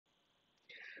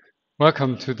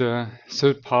Welcome to the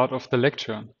third part of the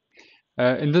lecture.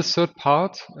 In this third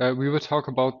part, we will talk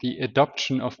about the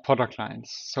adoption of product lines.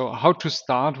 So how to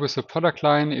start with a product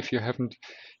line if you haven't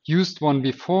used one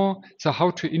before. So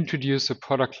how to introduce a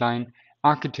product line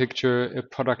architecture, a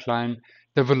product line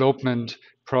development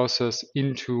process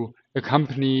into a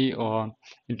company or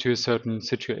into a certain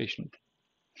situation.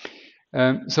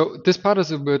 So this part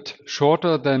is a bit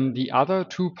shorter than the other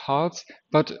two parts,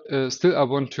 but still I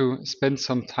want to spend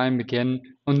some time again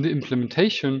on the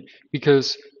implementation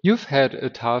because you've had a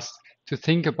task to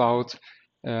think about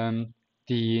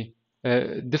the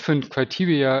different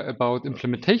criteria about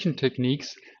implementation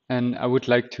techniques, and I would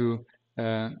like to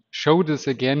show this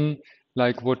again,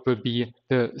 like what would be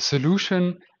the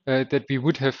solution that we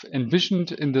would have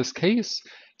envisioned in this case.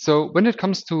 So when it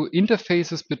comes to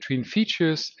interfaces between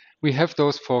features, we have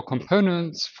those for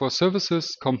components, for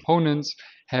services. Components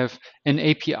have an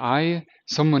API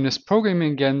someone is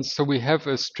programming against. So we have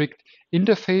a strict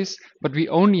interface, but we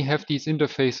only have these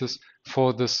interfaces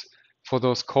for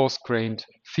those coarse-grained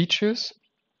features.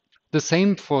 The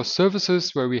same for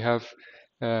services, where we have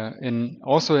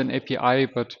also an API,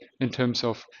 but in terms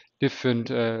of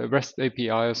different REST API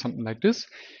or something like this.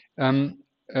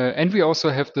 And we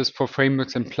also have this for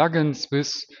frameworks and plugins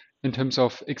with in terms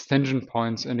of extension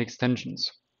points and extensions.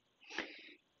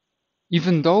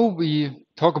 Even though we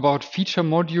talk about feature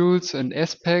modules and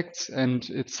aspects, and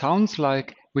it sounds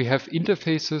like we have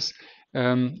interfaces,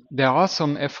 there are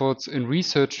some efforts in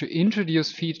research to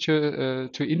introduce to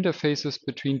interfaces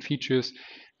between features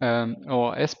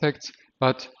or aspects,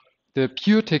 but the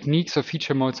pure techniques of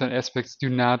feature modes and aspects do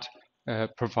not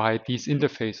provide these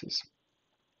interfaces.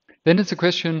 Then it's a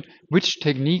question which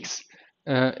techniques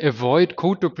avoid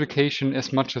code duplication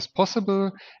as much as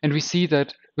possible. And we see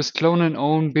that with clone and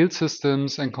own build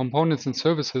systems and components and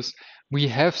services, we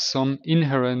have some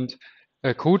inherent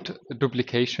code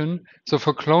duplication. So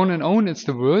for clone and own, it's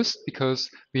the worst because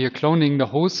we are cloning the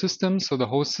whole system. So the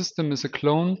whole system is a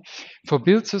clone. For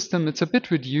build system, it's a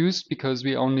bit reduced because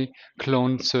we only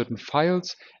clone certain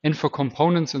files. And for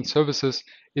components and services,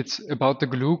 it's about the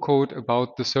glue code,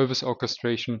 about the service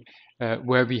orchestration,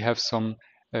 where we have some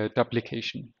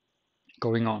duplication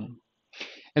going on.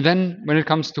 And then when it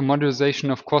comes to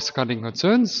modularization of cross-cutting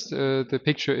concerns, the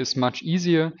picture is much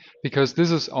easier because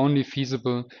this is only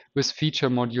feasible with feature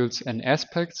modules and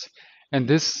aspects. And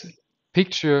this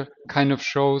picture kind of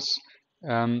shows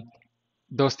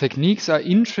those techniques are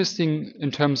interesting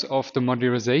in terms of the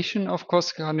modularization of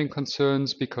cross-cutting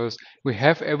concerns because we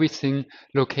have everything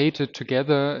located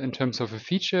together in terms of a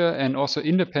feature and also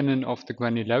independent of the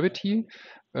granularity.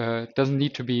 Doesn't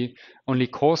need to be only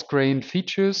coarse-grained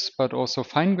features, but also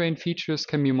fine-grained features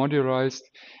can be modularized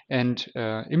and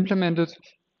implemented.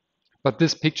 But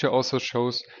this picture also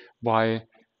shows why,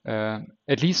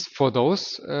 at least for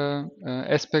those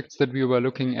aspects that we were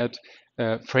looking at,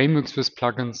 frameworks with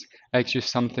plugins are actually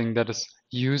something that is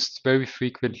used very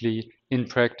frequently in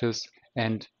practice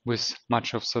and with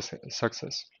much of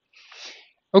success.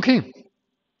 Okay.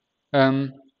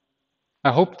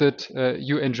 I hope that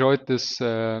you enjoyed this,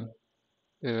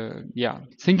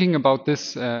 thinking about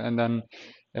this and then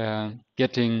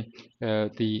getting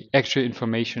the actual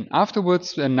information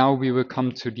afterwards. And now we will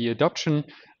come to the adoption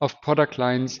of product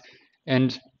lines.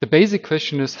 And the basic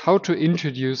question is how to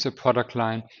introduce a product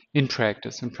line in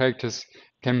practice. In practice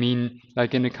can mean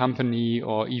like in a company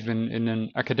or even in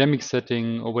an academic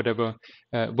setting or whatever,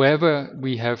 wherever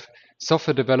we have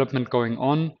software development going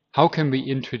on, how can we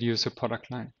introduce a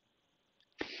product line?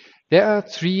 There are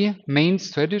three main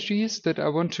strategies that I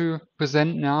want to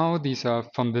present now. These are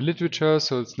from the literature,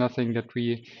 so it's nothing that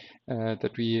we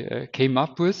came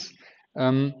up with.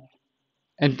 And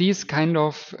these kind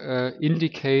of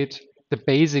indicate the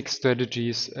basic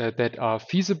strategies that are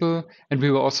feasible. And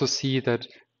we will also see that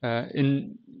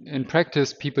in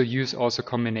practice, people use also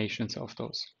combinations of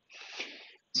those.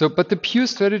 So, but the pure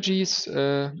strategies,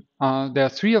 there are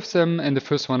three of them, and the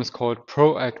first one is called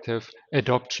proactive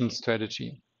adoption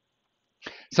strategy.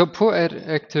 So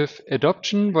proactive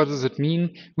adoption, what does it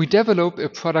mean? We develop a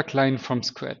product line from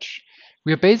scratch.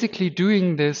 We are basically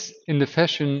doing this in the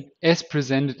fashion as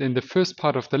presented in the first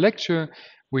part of the lecture.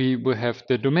 We will have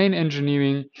the domain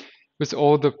engineering with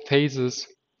all the phases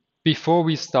before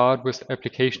we start with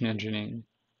application engineering.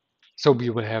 So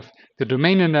we will have the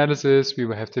domain analysis, we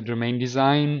will have the domain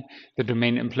design, the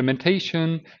domain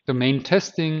implementation, domain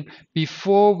testing,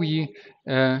 before we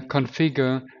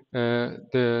configure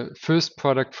the first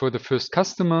product for the first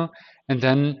customer. And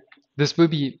then this will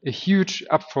be a huge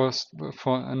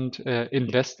upfront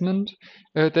investment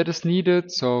that is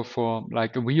needed. So for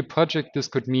like a real project, this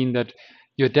could mean that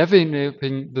you're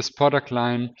developing this product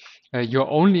line, you're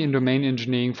only in domain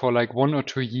engineering for like 1 or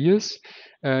 2 years.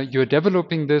 You're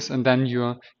developing this and then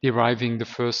you're deriving the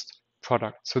first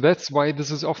product. So that's why this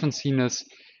is often seen as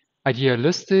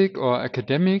idealistic or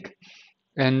academic.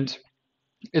 And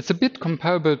it's a bit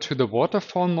comparable to the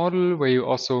waterfall model where you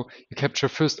capture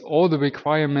first all the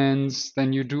requirements,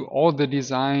 then you do all the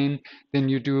design, then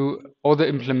you do all the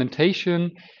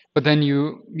implementation, but then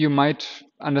you might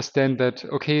understand that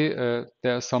okay,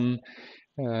 there are some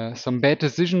bad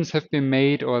decisions have been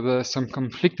made or there's some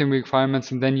conflicting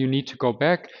requirements, and then you need to go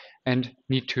back and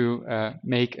need to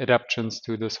make adaptations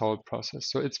to this whole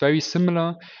process. So it's very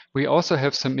similar. We also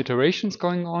have some iterations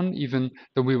going on, even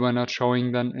though we were not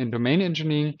showing them in domain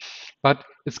engineering, but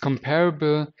it's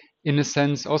comparable in a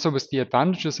sense also with the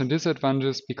advantages and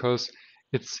disadvantages, because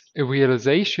it's a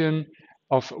realization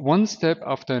of one step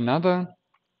after another,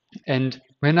 and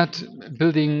we're not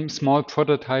building small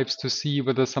prototypes to see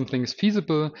whether something is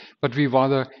feasible, but we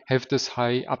rather have this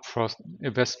high upfront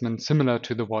investment similar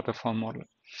to the waterfall model.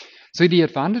 So the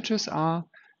advantages are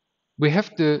we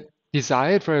have the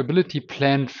desired variability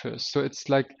planned first. So it's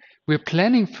like we're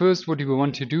planning first what do we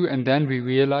want to do, and then we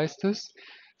realize this.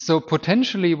 So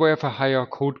potentially we have a higher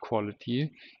code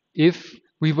quality if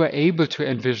we were able to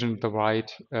envision the right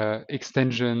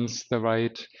extensions, the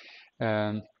right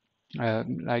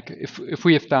like if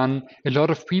we have done a lot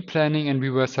of pre-planning and we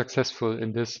were successful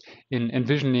in this, in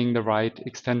envisioning the right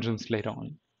extensions later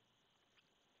on.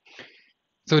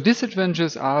 So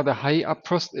disadvantages are the high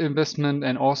upfront investment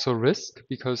and also risk,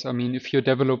 because I mean, if you're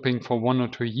developing for 1 or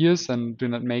 2 years and do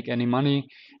not make any money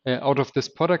out of this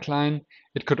product line,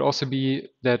 it could also be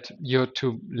that you're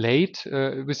too late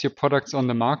with your products on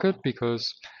the market,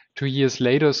 because 2 years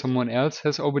later someone else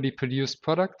has already produced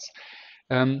products.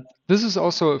 This is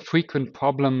also a frequent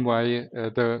problem why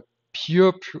the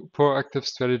pure proactive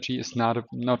strategy is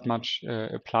not much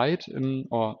applied in,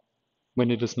 or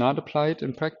when it is not applied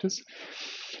in practice.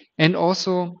 And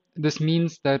also, this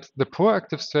means that the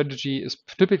proactive strategy is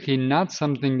typically not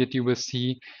something that you will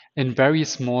see in very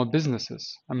small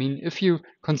businesses. I mean, if you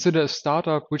consider a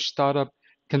startup, which startup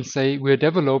can say we're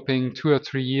developing 2 or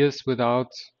 3 years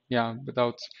without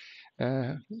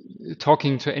uh,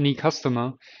 talking to any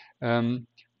customer?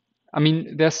 I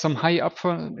mean, there's some high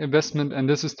upfront investment, and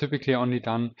this is typically only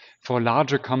done for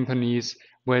larger companies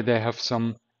where they have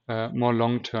some more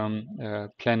long-term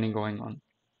planning going on.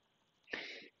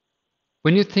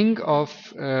 When you think of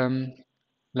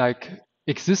like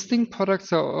existing products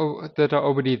that are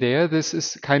already there, this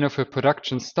is kind of a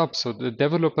production stop. So the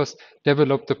developers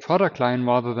develop the product line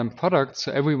rather than products.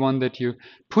 So everyone that you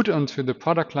put onto the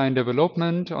product line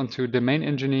development, onto domain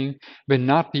engineering, will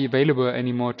not be available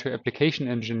anymore to application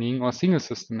engineering or single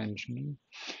system engineering.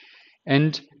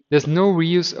 And there's no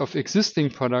reuse of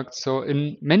existing products. So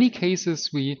in many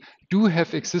cases, we do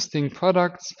have existing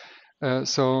products.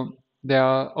 So there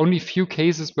are only few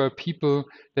cases where people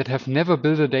that have never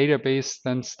built a database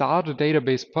then start a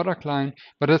database product line,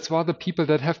 but that's rather people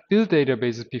that have built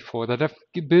databases before, that have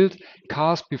built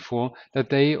cars before, that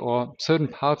they, or certain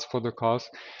parts for the cars,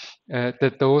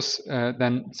 that those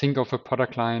then think of a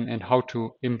product line and how to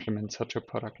implement such a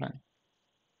product line.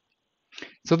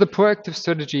 So the proactive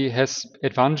strategy has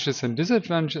advantages and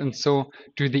disadvantages, and so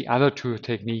do the other two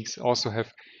techniques also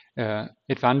have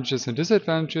advantages and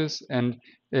disadvantages. And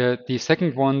the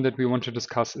second one that we want to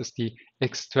discuss is the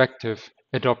extractive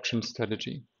adoption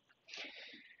strategy.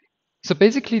 So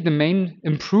basically the main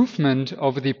improvement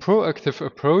of the proactive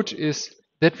approach is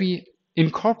that we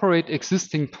incorporate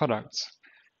existing products.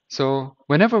 So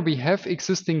whenever we have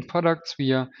existing products,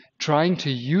 we are trying to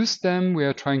use them, we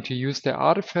are trying to use their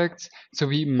artifacts. So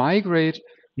we migrate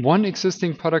one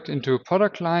existing product into a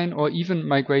product line, or even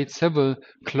migrate several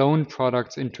clone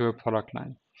products into a product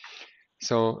line.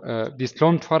 So these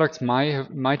clone products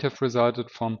might have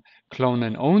resulted from clone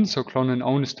and own. So clone and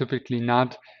own is typically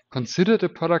not considered a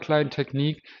product line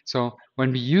technique. So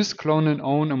when we use clone and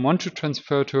own and want to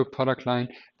transfer to a product line,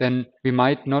 then we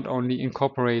might not only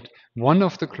incorporate one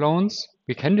of the clones,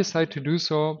 we can decide to do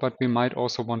so, but we might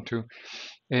also want to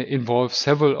involve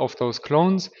several of those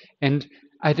clones and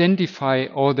identify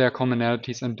all their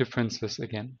commonalities and differences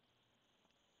again.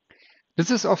 This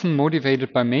is often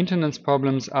motivated by maintenance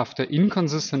problems after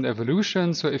inconsistent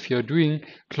evolution. So if you're doing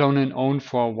clone and own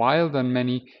for a while, then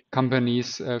many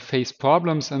companies face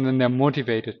problems and then they're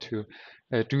motivated to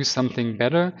do something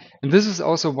better. And this is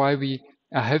also why we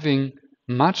are having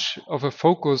much of a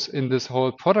focus in this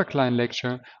whole product line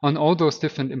lecture on all those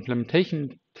different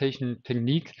implementation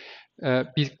techniques,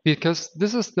 because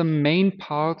this is the main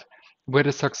part where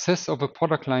the success of a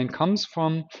product line comes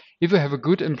from. If you have a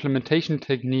good implementation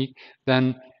technique,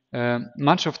 then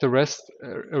much of the rest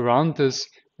around this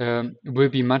will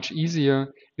be much easier.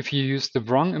 If you use the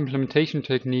wrong implementation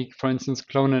technique, for instance,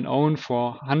 clone and own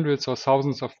for hundreds or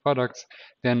thousands of products,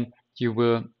 then you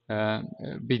will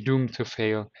be doomed to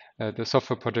fail. The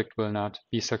software project will not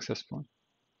be successful.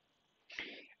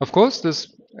 Of course, this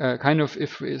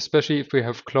especially if we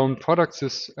have cloned products,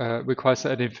 this requires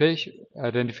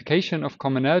identification of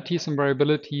commonalities and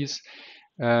variabilities.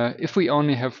 If we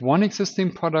only have one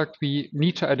existing product, we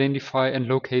need to identify and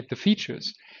locate the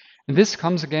features. And this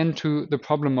comes again to the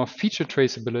problem of feature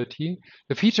traceability.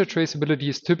 The feature traceability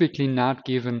is typically not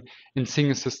given in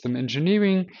single system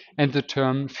engineering, and the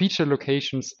term feature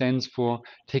location stands for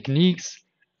techniques,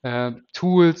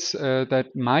 tools that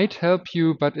might help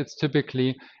you, but it's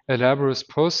typically a laborious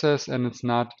process and it's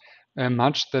not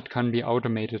much that can be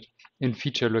automated in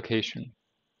feature location.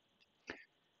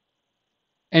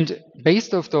 And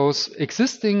based off those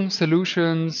existing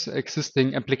solutions,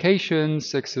 existing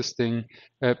applications, existing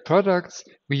products,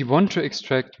 we want to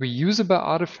extract reusable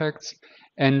artifacts.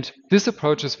 And this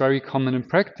approach is very common in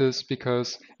practice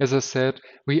because, as I said,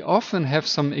 we often have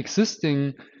some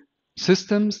existing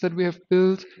systems that we have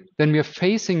built. Then we are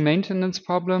facing maintenance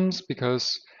problems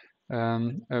because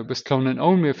with clone and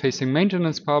own, we are facing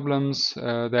maintenance problems.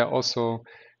 There are also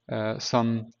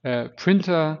some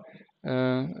printer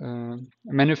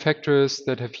manufacturers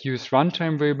that have used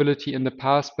runtime variability in the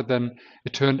past, but then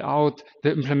it turned out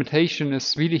the implementation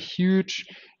is really huge.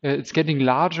 It's getting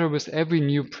larger with every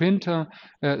new printer.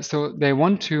 So they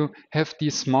want to have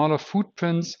these smaller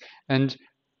footprints, and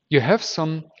you have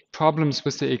some problems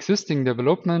with the existing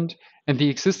development, and the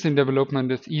existing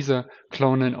development is either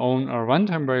clone and own or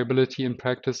runtime variability in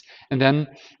practice, and then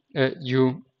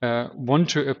you want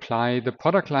to apply the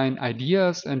product line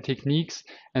ideas and techniques,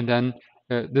 and then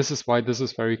this is why this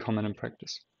is very common in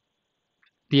practice.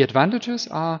 The advantages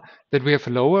are that we have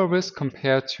a lower risk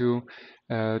compared to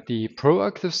the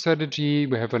proactive strategy.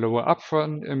 We have a lower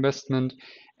upfront investment,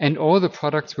 and all the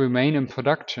products remain in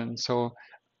production. So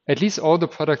at least all the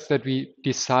products that we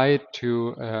decide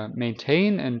to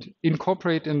maintain and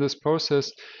incorporate in this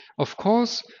process. Of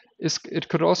course, it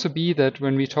could also be that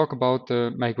when we talk about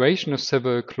the migration of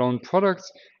several cloned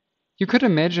products, you could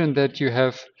imagine that you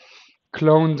have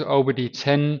cloned already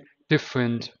 10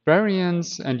 different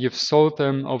variants and you've sold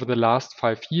them over the last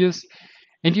 5 years,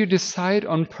 and you decide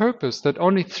on purpose that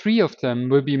only 3 of them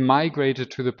will be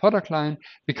migrated to the product line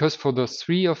because for those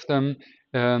 3 of them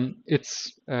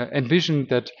it's envisioned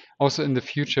that also in the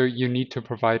future you need to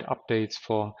provide updates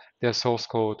for their source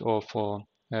code or for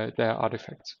their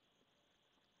artifacts.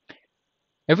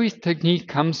 Every technique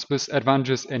comes with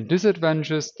advantages and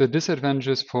disadvantages. The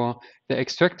disadvantages for the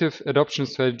extractive adoption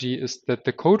strategy is that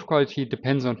the code quality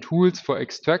depends on tools for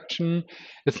extraction.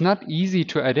 It's not easy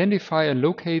to identify and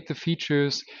locate the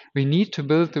features. We need to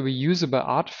build the reusable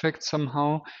artifacts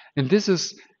somehow, and this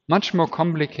is much more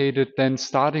complicated than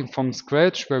starting from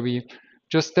scratch where we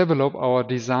just develop our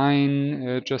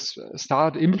design, just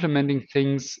start implementing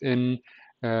things in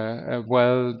a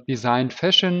well-designed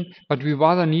fashion, but we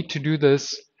rather need to do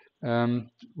this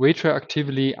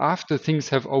retroactively after things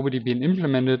have already been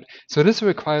implemented. So this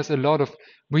requires a lot of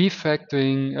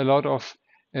refactoring, a lot of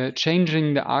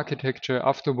changing the architecture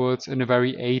afterwards in a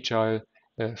very agile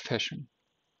fashion.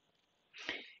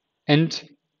 And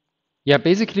yeah,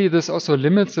 basically this also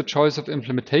limits the choice of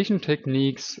implementation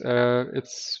techniques.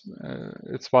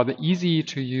 It's rather easy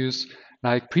to use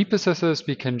like preprocessors.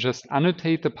 We can just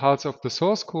annotate the parts of the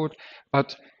source code,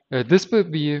 but this will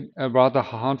be rather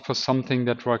hard for something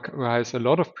that requires a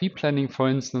lot of pre-planning. For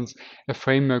instance, a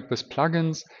framework with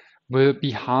plugins will be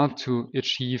hard to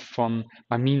achieve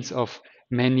by means of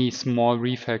many small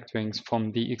refactorings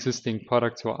from the existing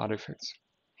products or artifacts.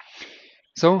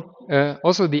 So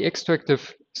also the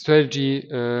extractive strategy,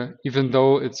 even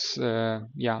though it's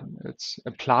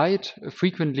applied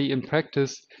frequently in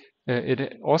practice,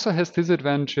 it also has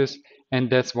disadvantages, and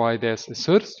that's why there's a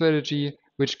third strategy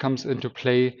which comes into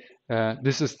play.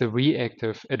 This is the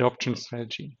reactive adoption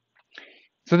strategy.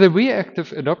 So the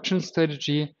reactive adoption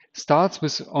strategy starts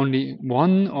with only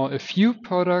one or a few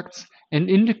products and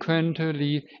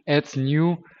incrementally adds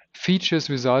new features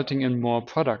resulting in more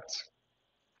products.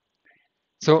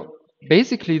 So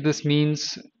basically this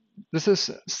means this is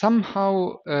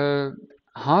somehow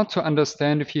hard to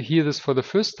understand if you hear this for the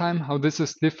first time, how this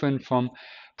is different from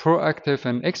proactive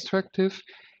and extractive.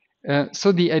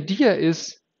 So the idea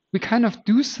is we kind of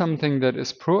do something that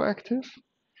is proactive,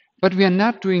 But we are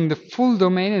not doing the full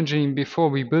domain engineering before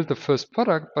we build the first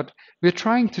product, but we're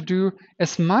trying to do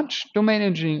as much domain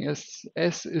engineering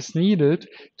as is needed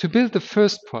to build the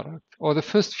first product or the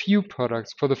first few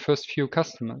products for the first few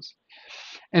customers.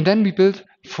 And then we build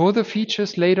further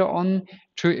features later on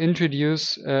to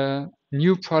introduce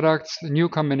new products, new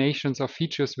combinations of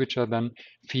features which are then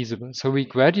feasible. So we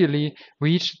gradually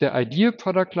reach the ideal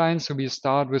product line. So we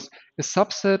start with a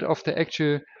subset of the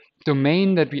actual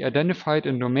domain that we identified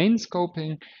in domain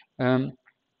scoping. And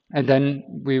then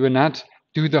we will not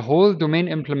do the whole domain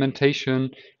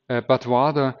implementation, but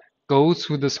rather go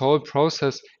through this whole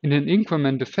process in an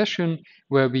incremental fashion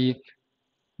where we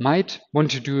might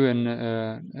want to do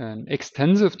an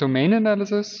extensive domain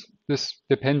analysis. This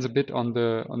depends a bit on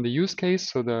the use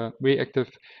case. So the reactive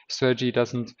strategy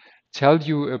doesn't tell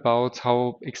you about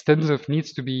how extensive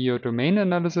needs to be your domain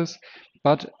analysis,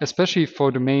 but especially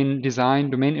for domain design,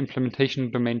 domain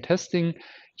implementation, domain testing,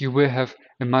 you will have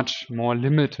a much more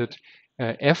limited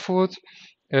effort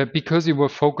because you were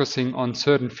focusing on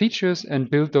certain features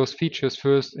and build those features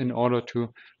first in order to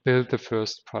build the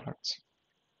first products.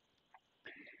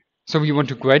 So we want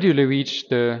to gradually reach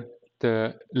the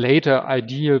later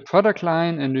ideal product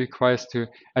line and requires to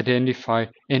identify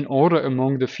an order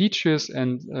among the features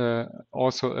and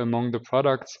also among the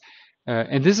products.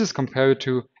 And this is compared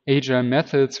to agile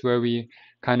methods where we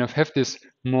kind of have this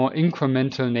more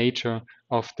incremental nature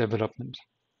of development.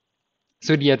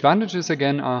 So the advantages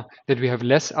again are that we have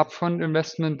less upfront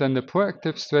investment than the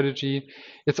proactive strategy.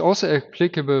 It's also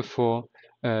applicable for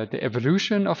the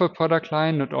evolution of a product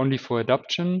line, not only for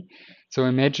adoption. So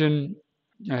imagine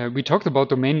we talked about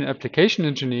domain and application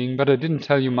engineering, but I didn't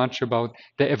tell you much about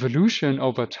the evolution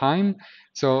over time.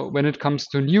 So when it comes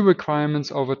to new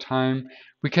requirements over time,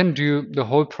 we can do the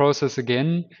whole process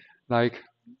again, like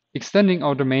extending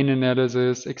our domain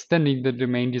analysis, extending the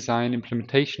domain design,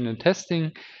 implementation, and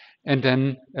testing, and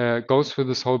then go through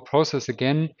this whole process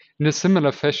again in a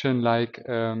similar fashion like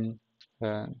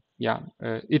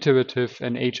iterative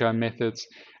and agile methods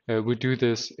would do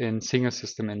this in single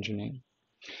system engineering.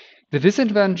 The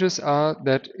disadvantages are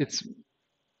that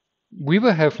we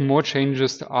will have more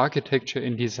changes to architecture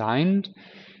and design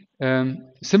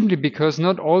simply because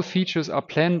not all features are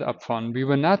planned upfront. We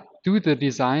will not do the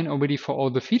design already for all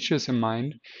the features in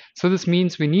mind. So this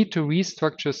means we need to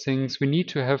restructure things. We need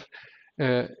to have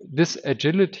this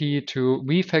agility to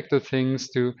refactor things,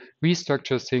 to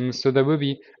restructure things. So there will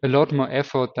be a lot more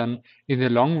effort than in the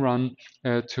long run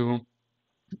to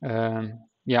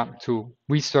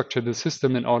restructure the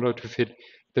system in order to fit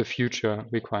the future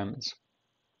requirements.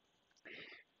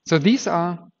 So these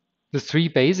are the three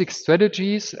basic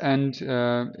strategies, and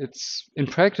it's in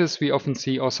practice we often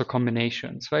see also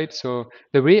combinations, right? So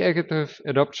the reactive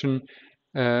adoption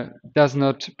does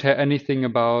not tell anything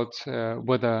about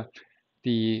whether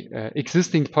the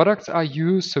existing products are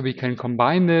used, so we can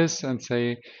combine this and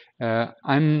say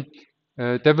I'm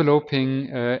developing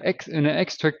in an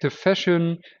extractive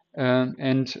fashion,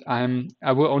 and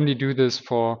I will only do this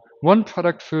for one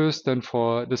product first, then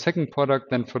for the second product,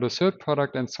 then for the third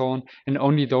product, and so on, and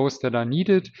only those that are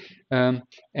needed. And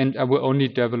I will only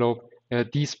develop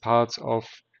these parts of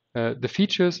the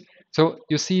features. So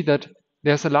you see that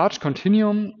there's a large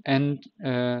continuum, and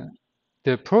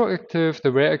the proactive,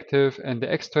 the reactive, and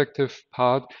the extractive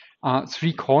part are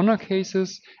three corner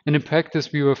cases. And in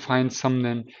practice, we will find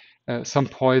some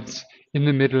points in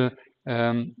the middle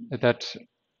that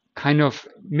kind of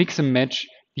mix and match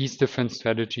these different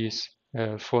strategies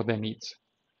for their needs.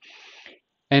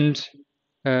 And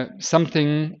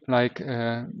something like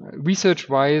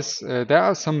research-wise, there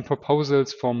are some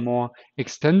proposals for more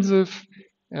extensive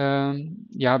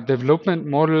development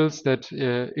models that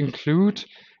include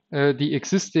the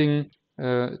existing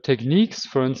techniques.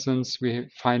 For instance, we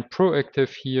find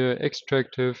proactive here,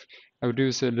 extractive. I will do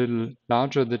this a little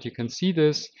larger that you can see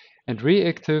this, and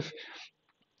reactive.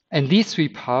 And these three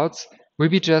parts will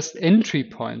be just entry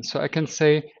points. So I can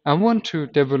say I want to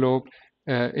develop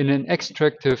in an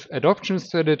extractive adoption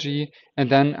strategy, and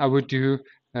then I would do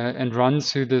and run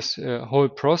through this whole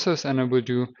process, and I will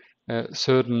do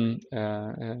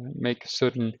make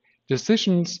certain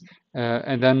decisions,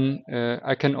 and then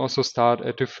I can also start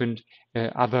at different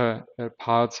other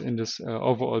parts in this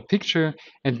overall picture.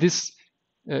 And this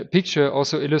picture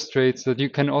also illustrates that you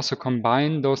can also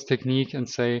combine those techniques and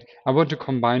say, I want to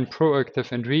combine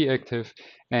proactive and reactive,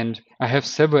 and I have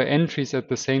several entries at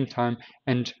the same time,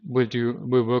 and we'll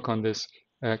work on this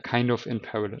kind of in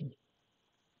parallel.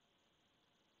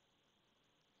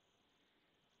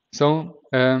 So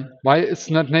while it's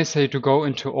not necessary to go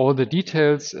into all the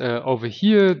details over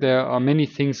here, there are many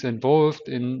things involved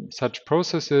in such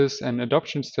processes and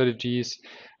adoption strategies,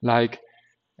 like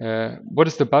what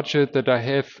is the budget that I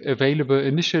have available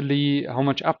initially? How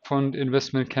much upfront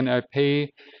investment can I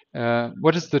pay?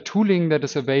 What is the tooling that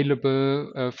is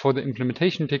available for the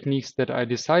implementation techniques that I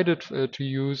decided to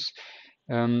use?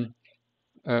 Um,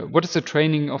 what is the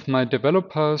training of my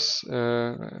developers?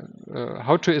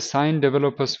 How to assign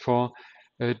developers for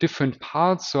different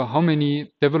parts? So how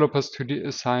many developers to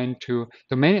assign to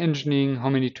domain engineering? How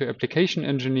many to application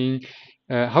engineering?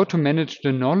 How to manage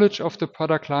the knowledge of the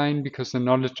product line, because the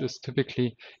knowledge is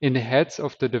typically in the heads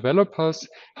of the developers.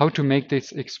 How to make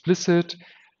this explicit.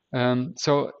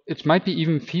 So it might be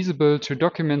even feasible to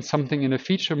document something in a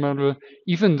feature model,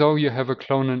 even though you have a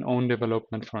clone and own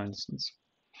development, for instance.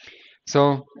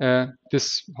 So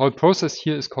this whole process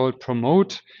here is called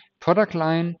promote product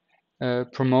line,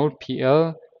 promote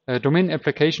PL. Domain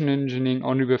application engineering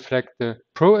only reflect the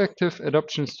proactive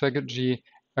adoption strategy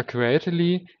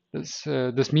accurately.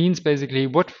 This means basically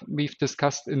what we've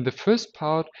discussed in the first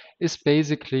part is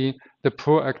basically the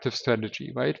proactive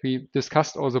strategy, right? We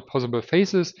discussed all the possible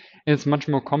phases, and it's much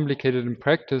more complicated in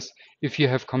practice if you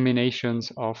have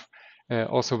combinations of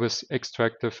also with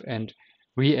extractive and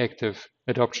reactive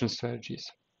adoption strategies.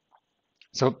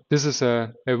 So this is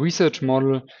a research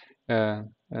model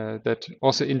that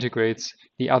also integrates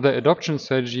the other adoption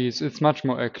strategies. It's much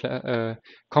more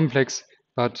complex,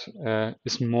 but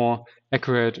is more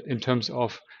accurate in terms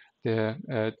of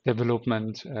the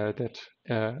development that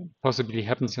possibly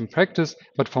happens in practice.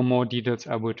 But for more details,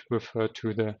 I would refer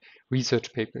to the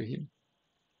research paper here.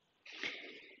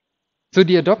 So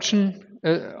the adoption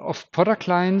of product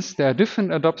lines, there are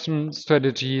different adoption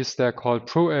strategies. They're called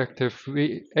proactive,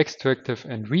 extractive,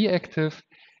 and reactive.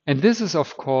 And this is,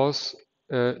 of course,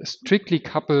 strictly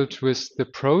coupled with the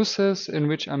process in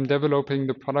which I'm developing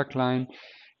the product line.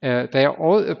 They are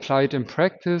all applied in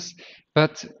practice,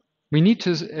 but we need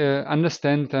to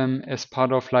understand them as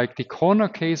part of like the corner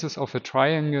cases of a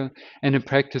triangle. And in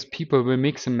practice, people will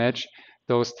mix and match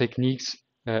those techniques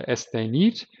as they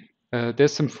need.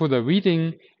 There's some further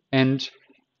reading, and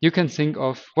you can think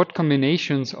of what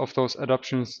combinations of those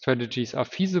adoption strategies are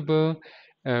feasible,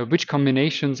 which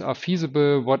combinations are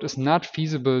feasible, what is not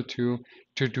feasible to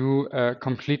do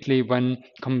completely when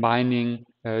combining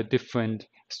different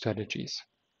strategies.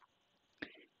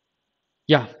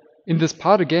 Yeah, in this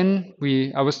part again,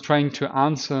 I was trying to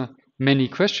answer many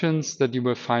questions that you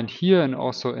will find here and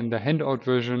also in the handout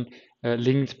version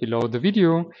linked below the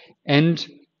video. And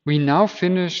we now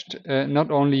finished not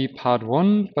only part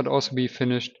 1, but also we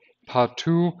finished part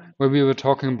 2, where we were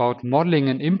talking about modeling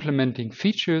and implementing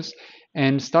features.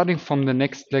 And starting from the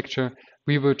next lecture,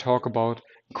 we will talk about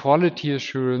quality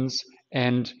assurance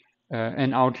and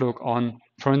an outlook on,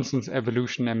 for instance,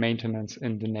 evolution and maintenance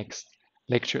in the next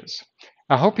lectures.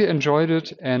 I hope you enjoyed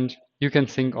it and you can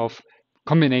think of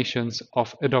combinations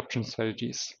of adoption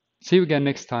strategies. See you again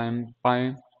next time.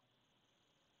 Bye.